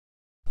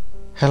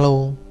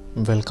Hello,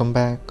 welcome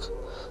back.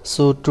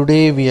 So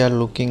today we are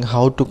looking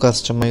how to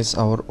customize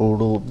our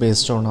Odoo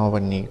based on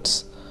our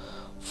needs.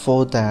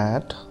 For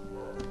that,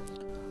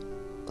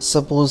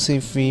 suppose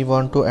if we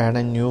want to add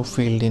a new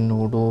field in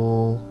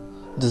Odoo,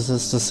 this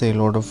is the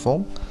sale order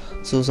form.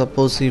 So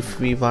suppose if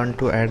we want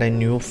to add a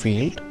new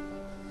field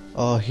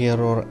here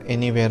or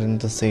anywhere in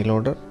the sale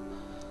order,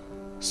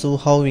 so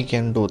how we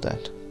can do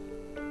that?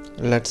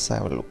 Let's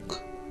have a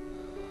look.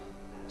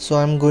 So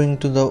I'm going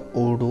to the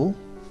Odoo.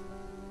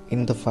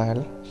 In the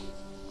file,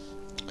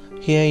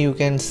 here you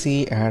can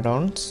see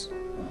add-ons,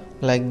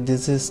 like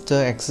this is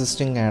the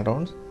existing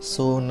add-ons.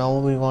 So now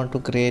we want to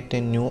create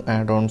a new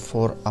add-on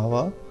for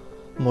our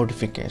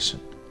modification.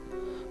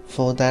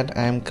 For that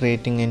I am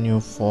creating a new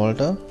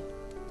folder,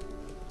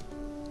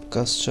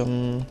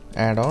 custom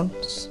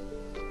add-ons.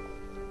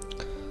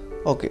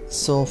 Okay,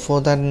 so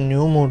for that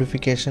new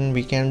modification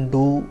we can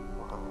do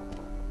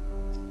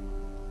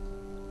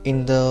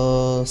in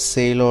the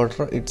sale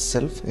order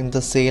itself, in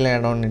the sale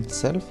add-on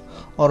itself,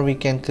 or we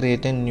can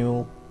create a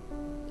new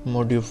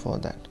module for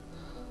that.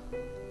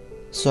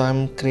 So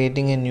I'm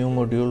creating a new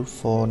module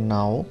for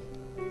now.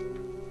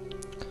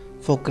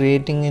 For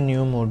creating a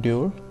new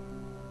module,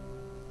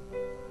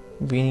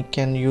 we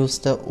can use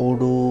the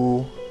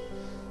Odoo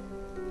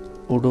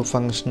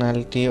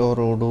functionality or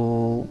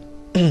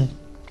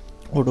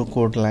Odoo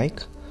code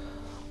like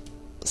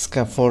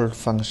scaffold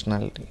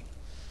functionality.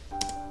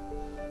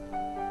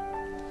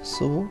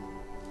 So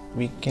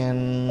we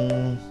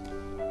can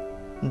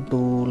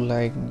do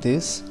like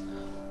this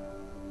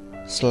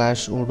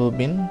 /Odoo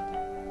bin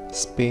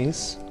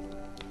space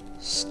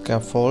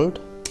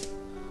scaffold,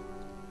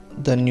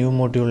 the new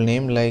module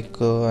name,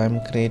 like I'm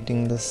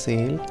creating the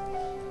sale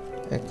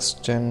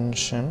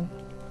extension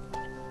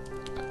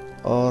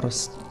or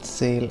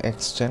sale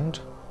extend.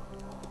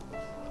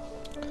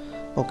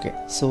 Okay,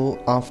 so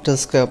after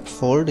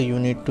scaffold you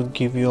need to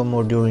give your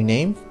module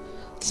name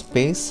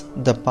space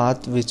the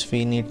path which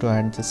we need to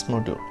add this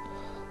module.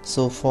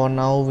 So for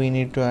now we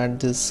need to add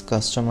this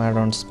custom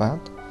add-ons path.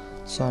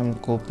 So I'm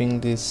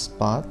copying this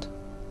path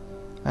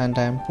and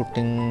I'm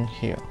putting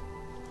here.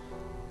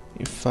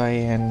 If I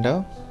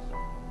enter,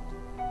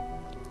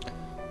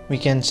 we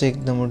can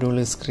check the module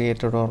is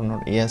created or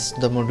not. Yes,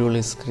 the module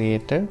is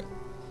created.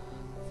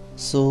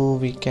 So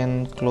we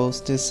can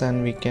close this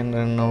and we can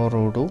run our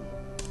Odoo.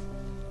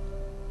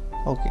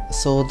 Okay,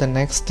 so the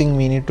next thing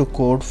we need to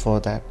code for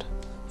that.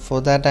 For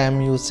that I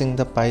am using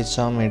the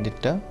PyCharm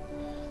editor.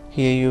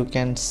 Here you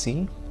can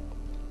see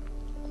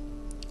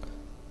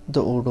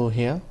the Odoo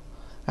here,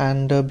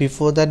 and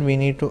before that we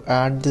need to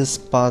add this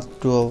path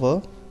to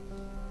our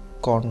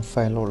conf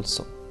file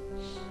also.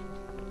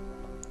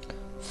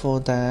 For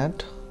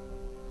that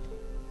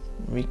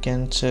we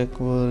can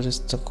check where is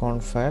the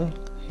conf file.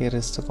 Here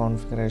is the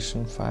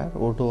configuration file,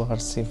 Odoo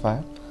RC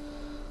file.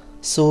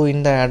 So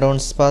in the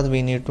add-ons path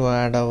we need to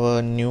add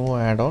our new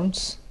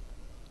add-ons.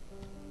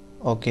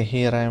 Okay,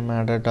 here I am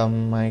added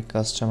my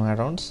custom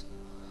add-ons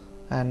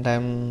and I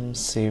am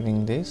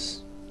saving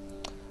this.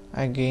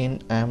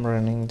 Again I am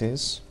running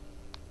this.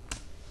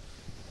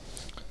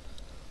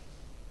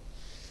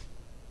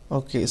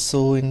 Okay,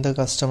 so in the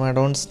custom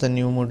add-ons the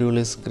new module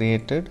is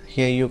created.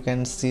 Here you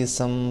can see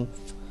some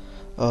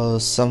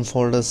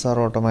folders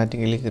are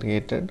automatically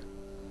created.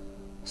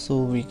 So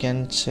we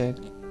can check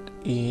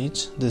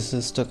each. This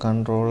is the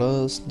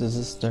controllers, this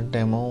is the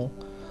demo,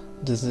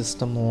 this is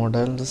the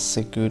model, the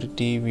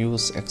security,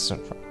 views,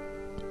 etc.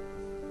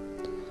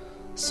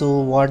 So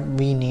what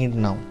we need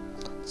now,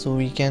 so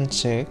we can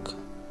check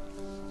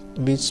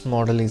which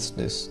model is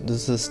this.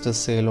 This is the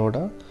sale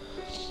order.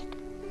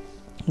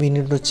 We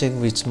need to check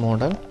which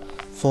model.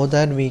 For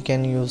that we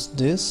can use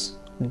this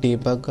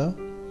debugger.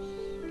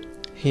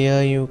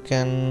 Here you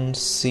can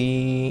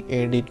see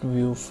edit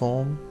view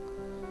form,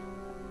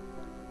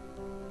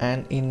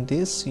 and in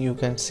this you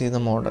can see the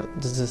model.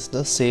 This is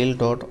the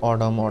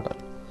sale.order model.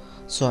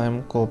 So I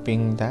am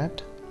copying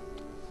that.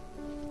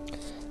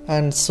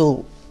 And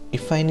so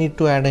if I need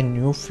to add a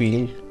new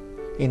field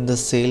in the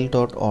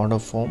sale.order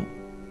form,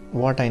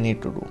 what I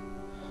need to do?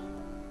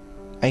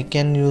 I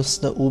can use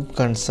the OOP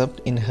concept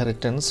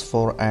inheritance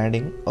for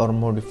adding or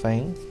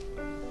modifying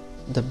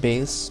the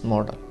base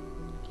model.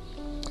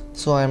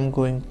 So I am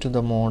going to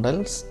the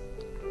models.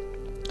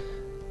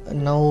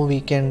 Now we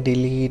can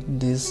delete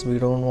this. We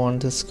don't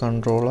want this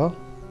controller,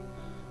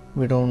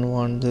 we don't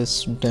want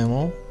this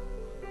demo,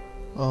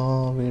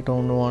 we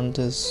don't want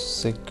this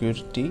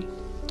security.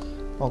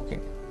 Okay,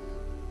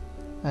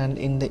 and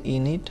in the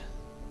init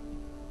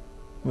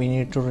we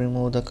need to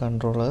remove the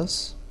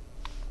controllers.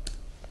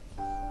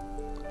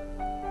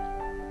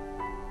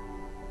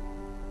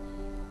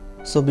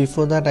 So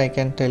before that I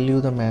can tell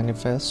you the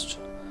manifest.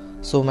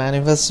 So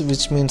manifest,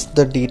 which means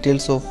the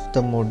details of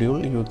the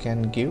module you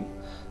can give,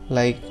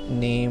 like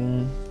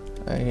name.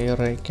 Here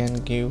I can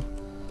give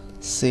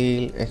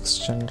sale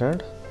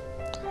extended,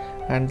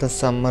 and the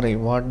summary,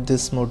 what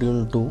this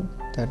module do,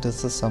 that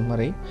is the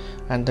summary,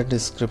 and the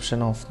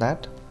description of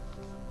that.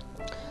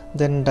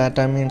 Then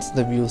data means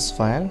the views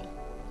file,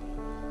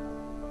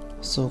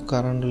 So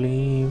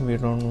currently we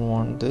don't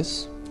want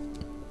this.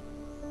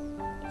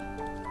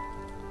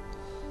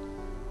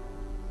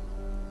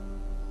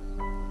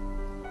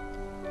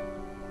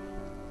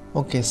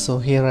 Okay, so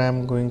here I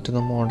am going to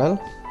the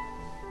model.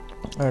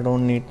 I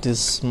don't need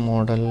this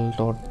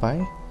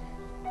model.py.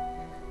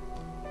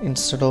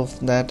 Instead of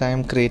that, I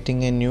am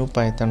creating a new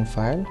Python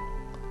file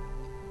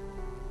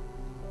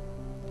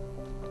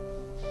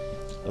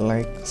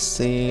like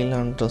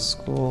sale_order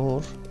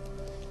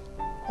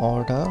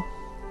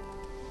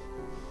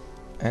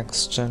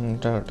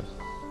extended.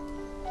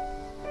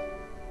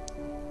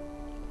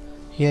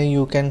 Here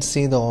you can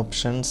see the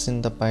options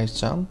in the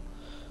PyCharm,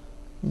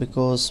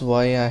 because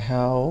why I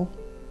have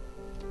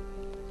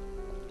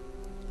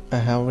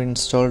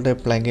installed a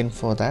plugin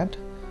for that.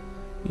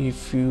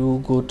 If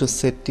you go to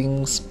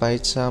settings,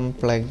 PyCharm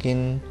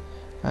plugin,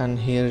 and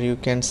here you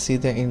can see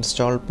the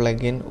installed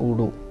plugin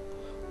Odoo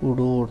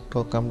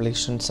auto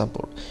completion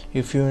support.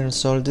 If you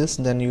install this,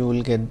 then you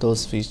will get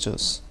those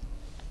features.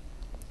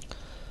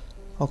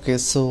 Okay,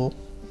 so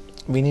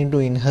we need to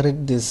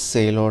inherit this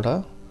sale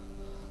order.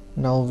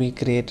 Now we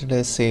created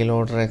a sale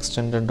order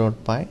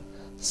extended.py.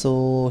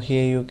 So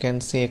here you can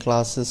see a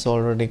class is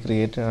already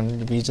created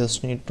and we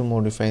just need to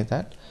modify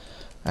that.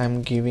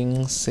 I'm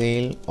giving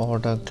sale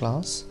order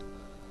class.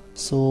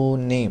 So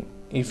name,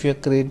 if you're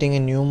creating a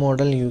new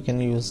model, you can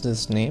use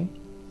this name.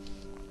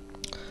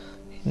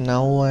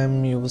 Now I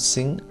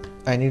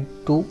need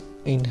to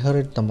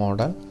inherit the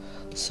model,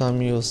 so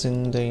I'm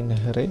using the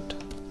inherit,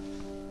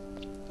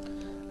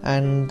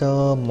 and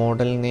the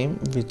model name,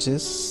 which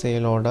is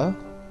sale order.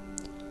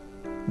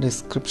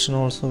 Description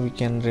also we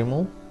can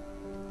remove.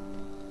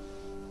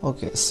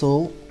 Okay,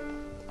 so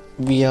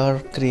we are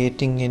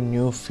creating a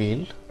new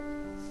field.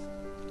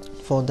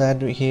 For that,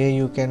 here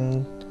you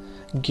can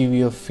give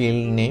your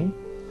field name.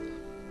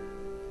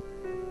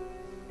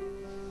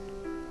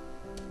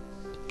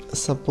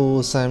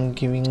 Suppose I'm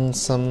giving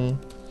some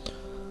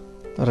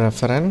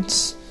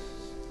reference,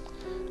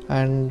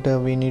 and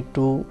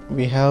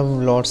we have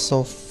lots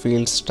of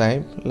fields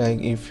type.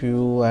 Like if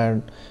you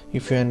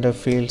enter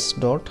fields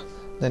dot,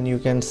 then you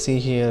can see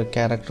here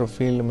character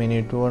field,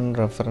 minute one,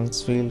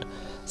 reference field,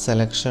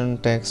 selection,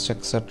 text,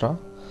 etc.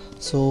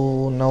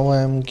 So now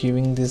I am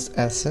giving this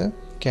as a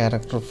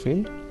character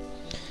field.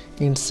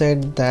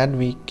 Inside that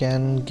we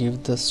can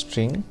give the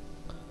string,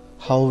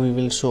 how we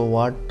will show,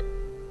 what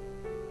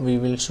we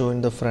will show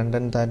in the front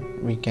end, that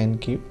we can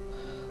give.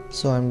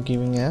 So I'm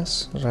giving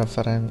as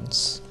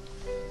reference.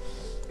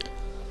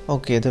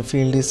 Okay, the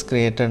field is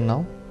created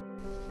now.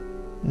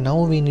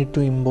 Now we need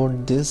to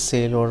import this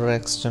sale order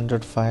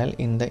extended file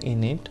in the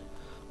init.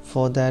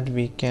 For that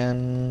we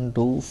can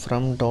do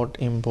from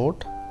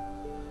 .import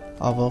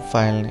our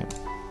file name.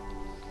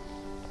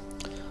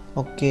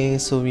 Okay,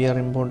 so we are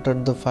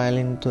imported the file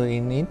into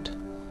init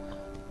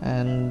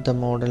and the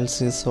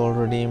models is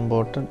already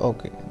imported.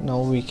 Okay, now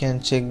we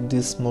can check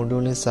this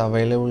module is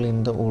available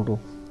in the Odoo.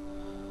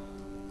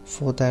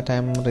 For that I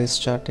am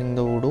restarting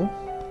the Odoo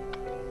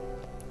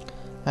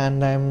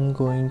and I am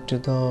going to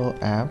the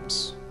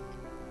apps.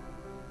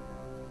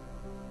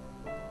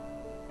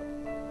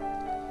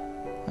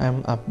 I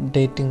am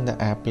updating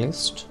the app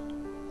list.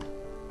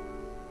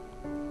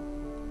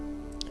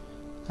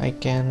 I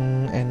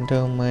can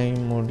enter my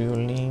module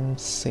name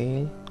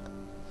sale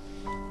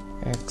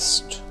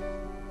ext.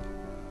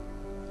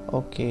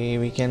 Okay,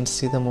 we can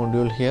see the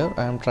module here.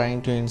 I am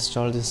trying to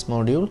install this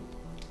module.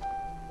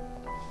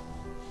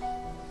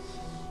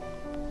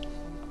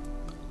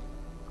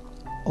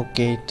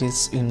 Okay, it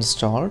is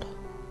installed.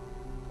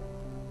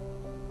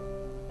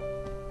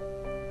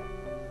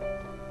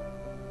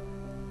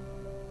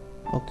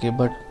 Okay,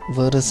 but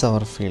where is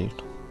our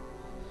field?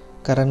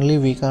 Currently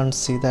we can't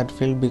see that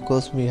field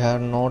because we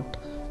have not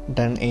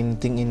done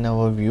anything in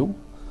our view.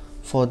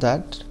 For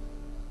that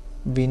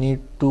we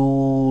need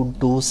to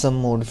do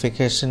some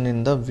modification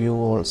in the view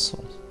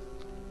also.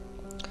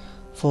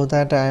 For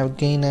that I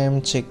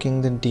am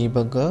checking the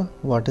debugger,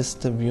 what is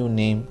the view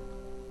name.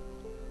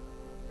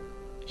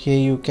 Here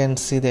you can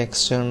see the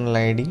external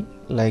ID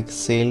like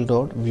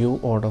sale.view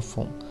order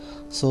form.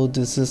 So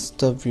this is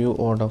the view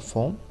order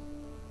form,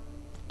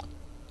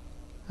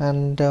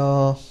 and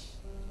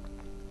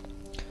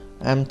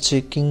I'm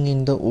checking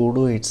in the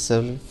Odoo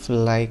itself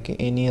like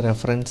any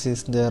reference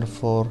is there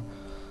for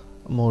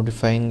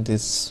modifying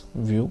this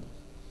view.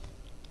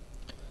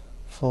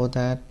 For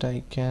that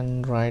I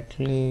can right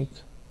click,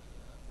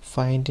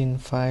 find in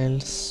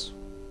files,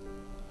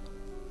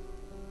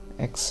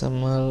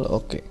 XML.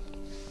 Okay,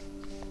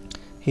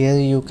 here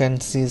you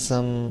can see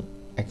some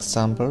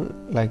example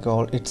like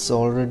it's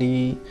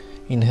already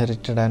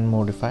inherited and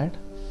modified.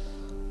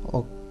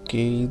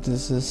 Okay,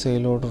 this is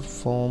sale order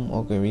form.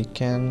 Okay, we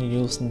can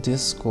use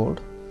this code.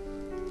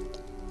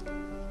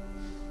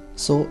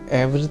 So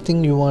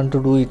everything you want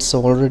to do, it's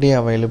already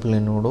available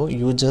in Odoo.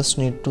 You just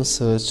need to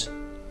search.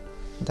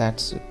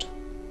 That's it.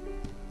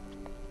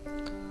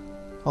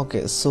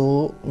 Okay,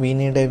 so we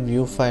need a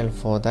view file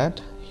for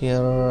that.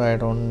 Here I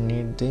don't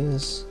need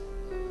this,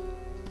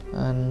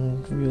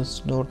 and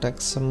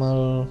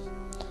views.xml.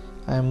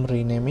 I am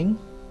renaming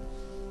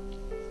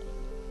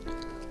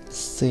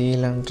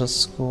sale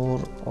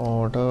underscore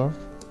order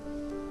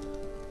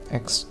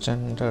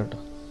extended.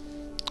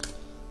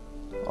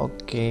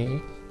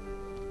 Okay,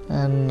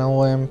 and now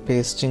I am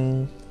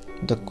pasting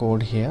the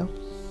code here.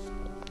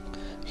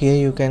 Here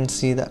you can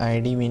see the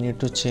ID. We need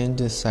to change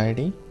this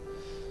ID.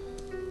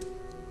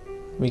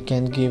 We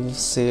can give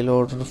sale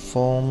order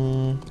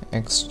form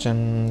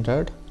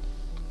extended,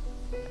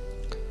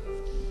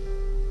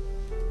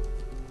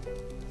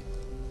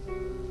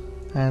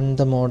 and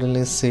the model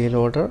is sale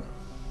order.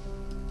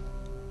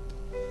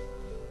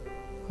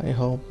 I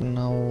hope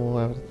now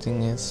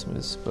everything is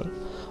visible.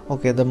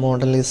 Okay, the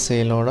model is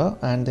sale order,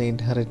 and the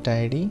inherit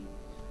ID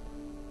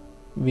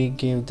we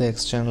give the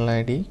external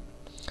ID.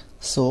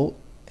 So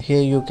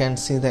here you can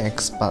see the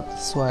XPath.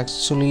 So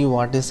actually,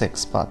 what is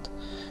XPath?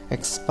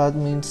 XPath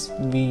means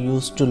we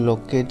used to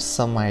locate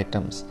some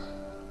items,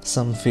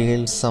 some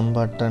fields, some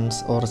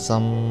buttons, or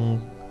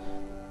some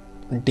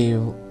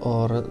div,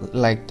 or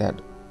like that.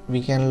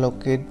 We can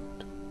locate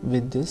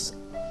with this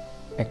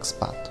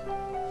XPath.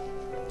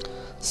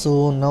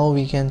 So now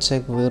we can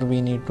check where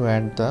we need to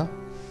add the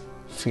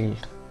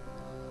field.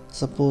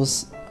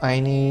 Suppose I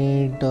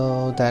need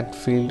that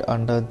field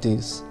under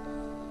this,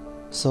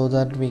 so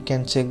that we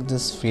can check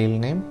this field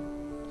name.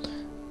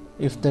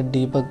 If the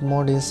debug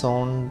mode is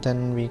on,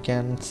 then we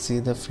can see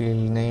the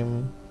field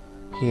name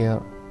here.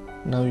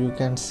 Now you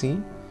can see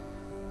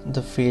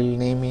the field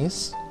name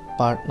is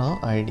partner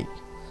ID.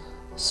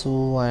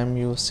 So I am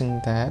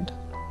using that.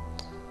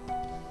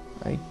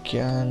 I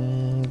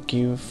can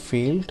give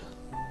field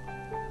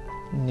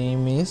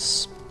name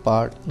is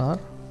partner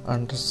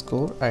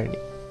underscore ID.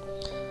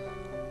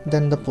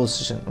 Then the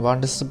position.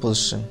 What is the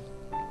position?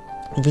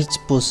 Which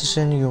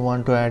position you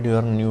want to add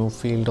your new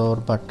field or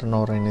button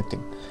or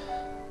anything.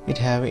 It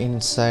have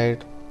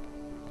inside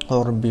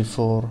or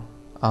before,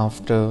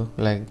 after,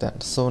 like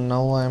that. So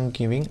now I am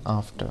giving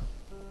after.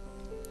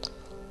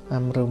 I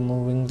am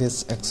removing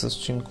this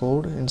existing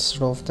code.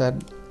 Instead of that,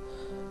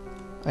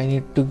 I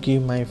need to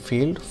give my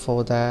field.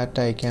 For that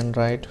I can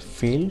write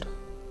field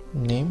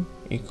name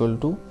equal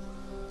to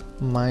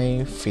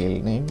my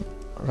field name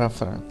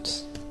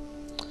reference.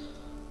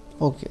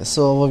 Okay,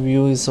 so our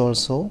view is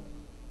also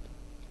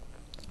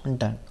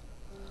done.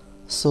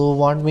 So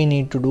what we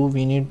need to do,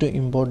 we need to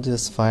import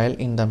this file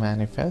in the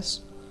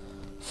manifest.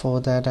 For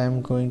that I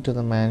am going to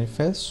the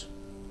manifest.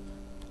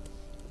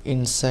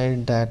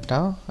 Inside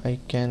data I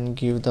can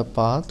give the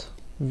path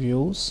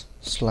views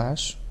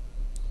slash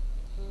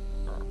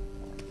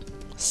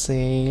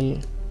sale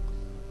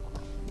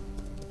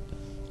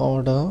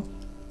order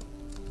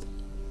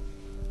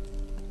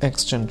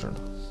extended.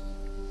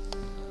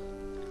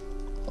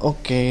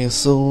 Okay,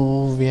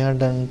 so we are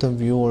done the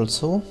view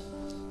also.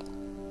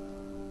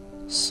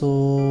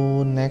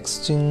 So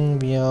next thing,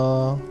 we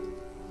are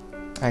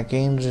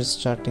again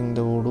restarting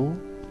the Odoo,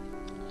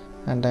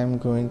 and I'm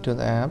going to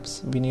the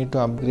apps. We need to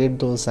upgrade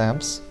those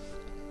apps.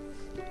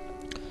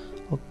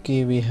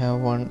 Okay, we have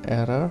one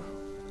error.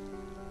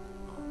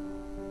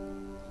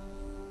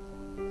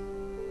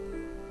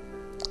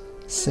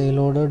 Sale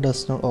order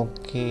does not.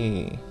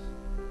 Okay,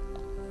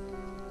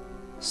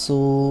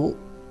 so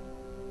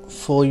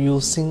for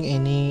using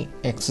any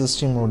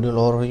existing module,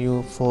 or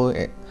you for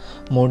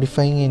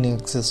modifying any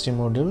existing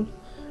module,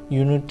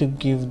 you need to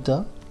give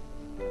the,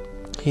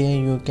 here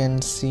you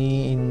can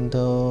see in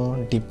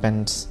the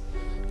depends,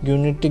 you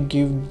need to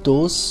give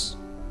those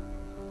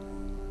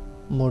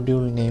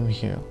module name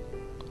here,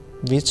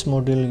 which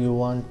module you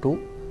want to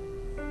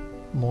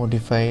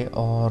modify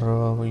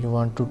or you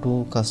want to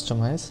do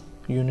customize.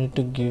 You need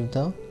to give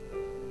the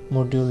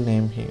module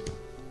name here.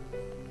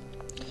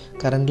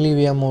 Currently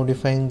we are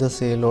modifying the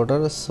sale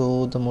order,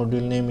 so the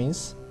module name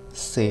is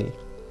sale.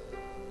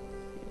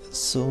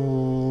 So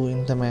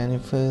in the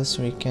manifest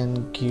we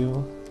can give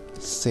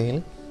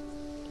sale.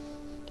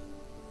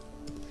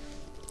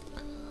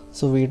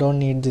 So we don't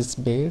need this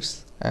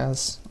base,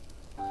 as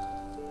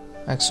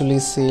actually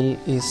sale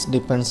is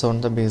depends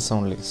on the base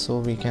only, so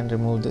we can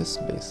remove this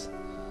base.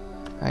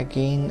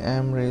 Again I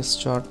am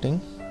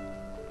restarting.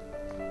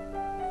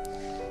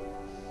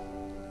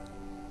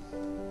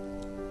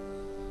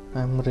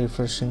 I am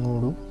refreshing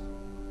Odoo.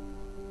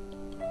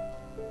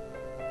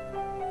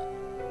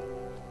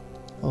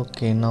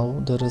 Okay, now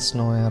there is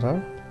no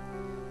error.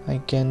 I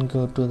can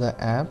go to the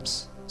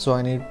apps. So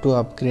I need to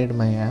upgrade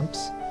my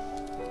apps.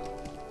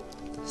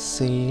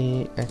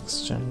 Sale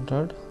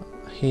extended.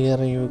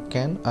 Here you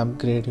can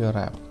upgrade your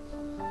app.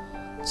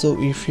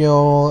 So if you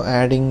are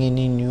adding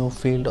any new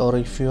field, or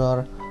if you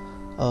are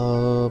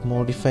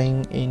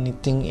modifying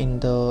anything in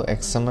the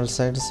XML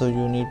side, so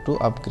you need to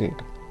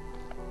upgrade.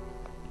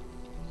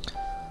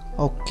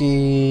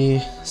 Okay,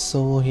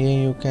 so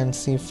here you can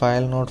see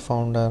file not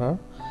found error,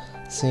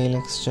 sale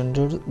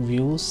extended,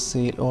 views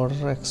sale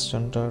order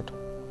extended.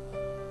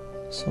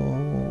 So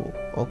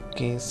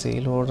okay,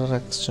 sale order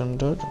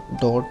extended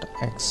dot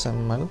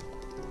XML.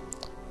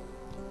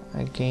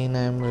 Again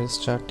I am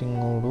restarting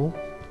Odoo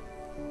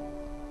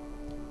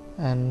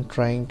and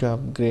trying to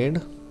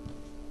upgrade.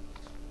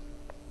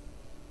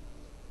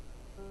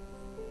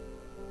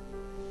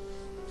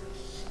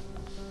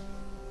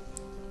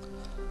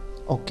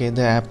 Okay,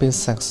 the app is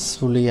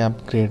successfully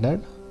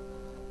upgraded.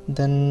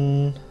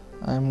 Then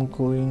I'm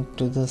going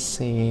to the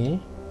sale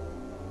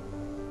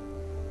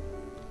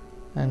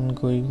and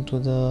going to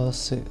the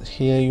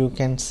here you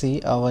can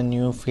see our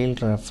new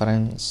field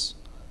reference.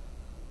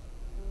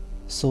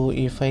 So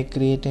if I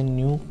create a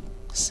new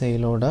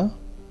sale order,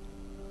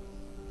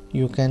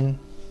 you can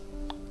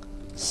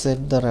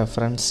set the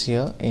reference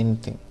here,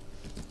 anything.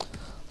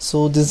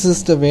 So this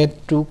is the way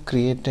to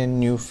create a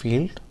new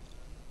field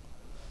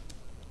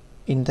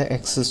in the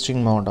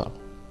existing model.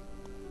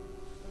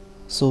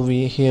 So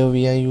we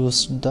are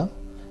used the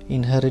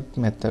inherit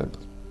method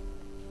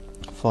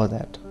for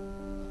that.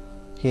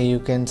 Here you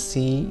can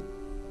see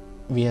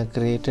we have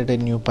created a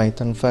new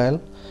Python file,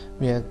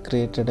 we have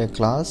created a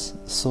class.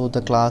 So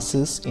the class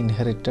is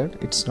inherited,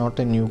 it's not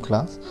a new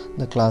class,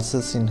 the class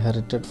is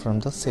inherited from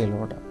the sale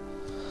order,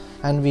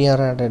 and we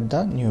are added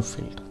the new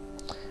field.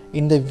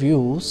 In the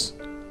views,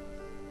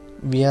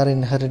 we are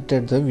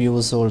inherited the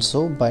views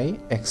also by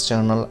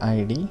external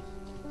ID,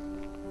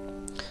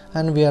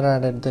 and we are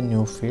added the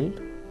new field,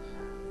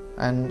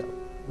 and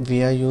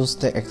we are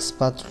used the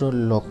XPath to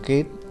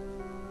locate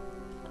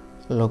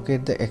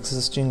the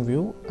existing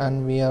view,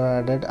 and we are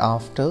added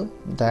after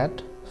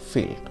that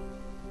field.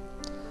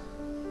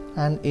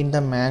 And in the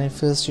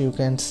manifest you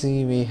can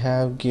see we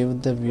have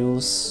give the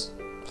views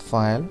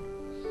file,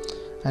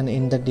 and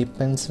in the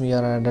depends we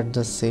are added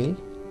the sale,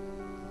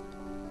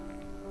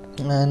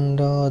 and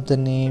the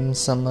name,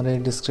 summary,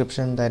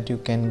 description that you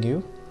can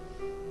give.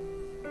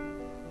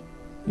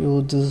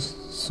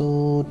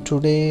 So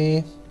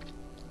today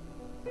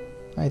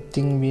I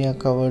think we have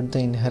covered the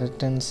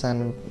inheritance,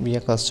 and we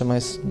have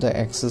customized the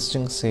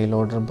existing sale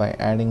order by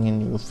adding a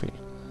new field.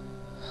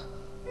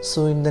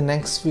 So in the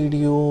next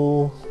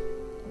video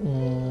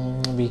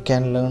we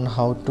can learn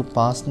how to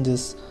pass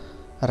this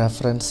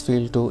reference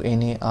field to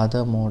any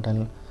other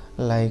model,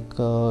 like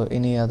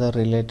any other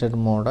related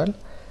model.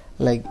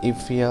 Like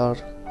if we are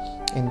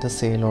in the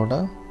sale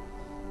order,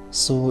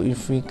 so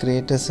if we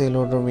create a sale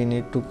order, we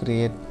need to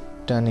create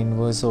an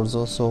invoice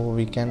also, so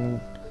we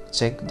can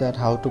check that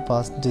how to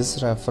pass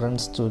this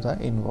reference to the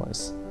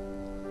invoice.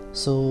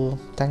 So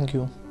thank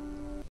you.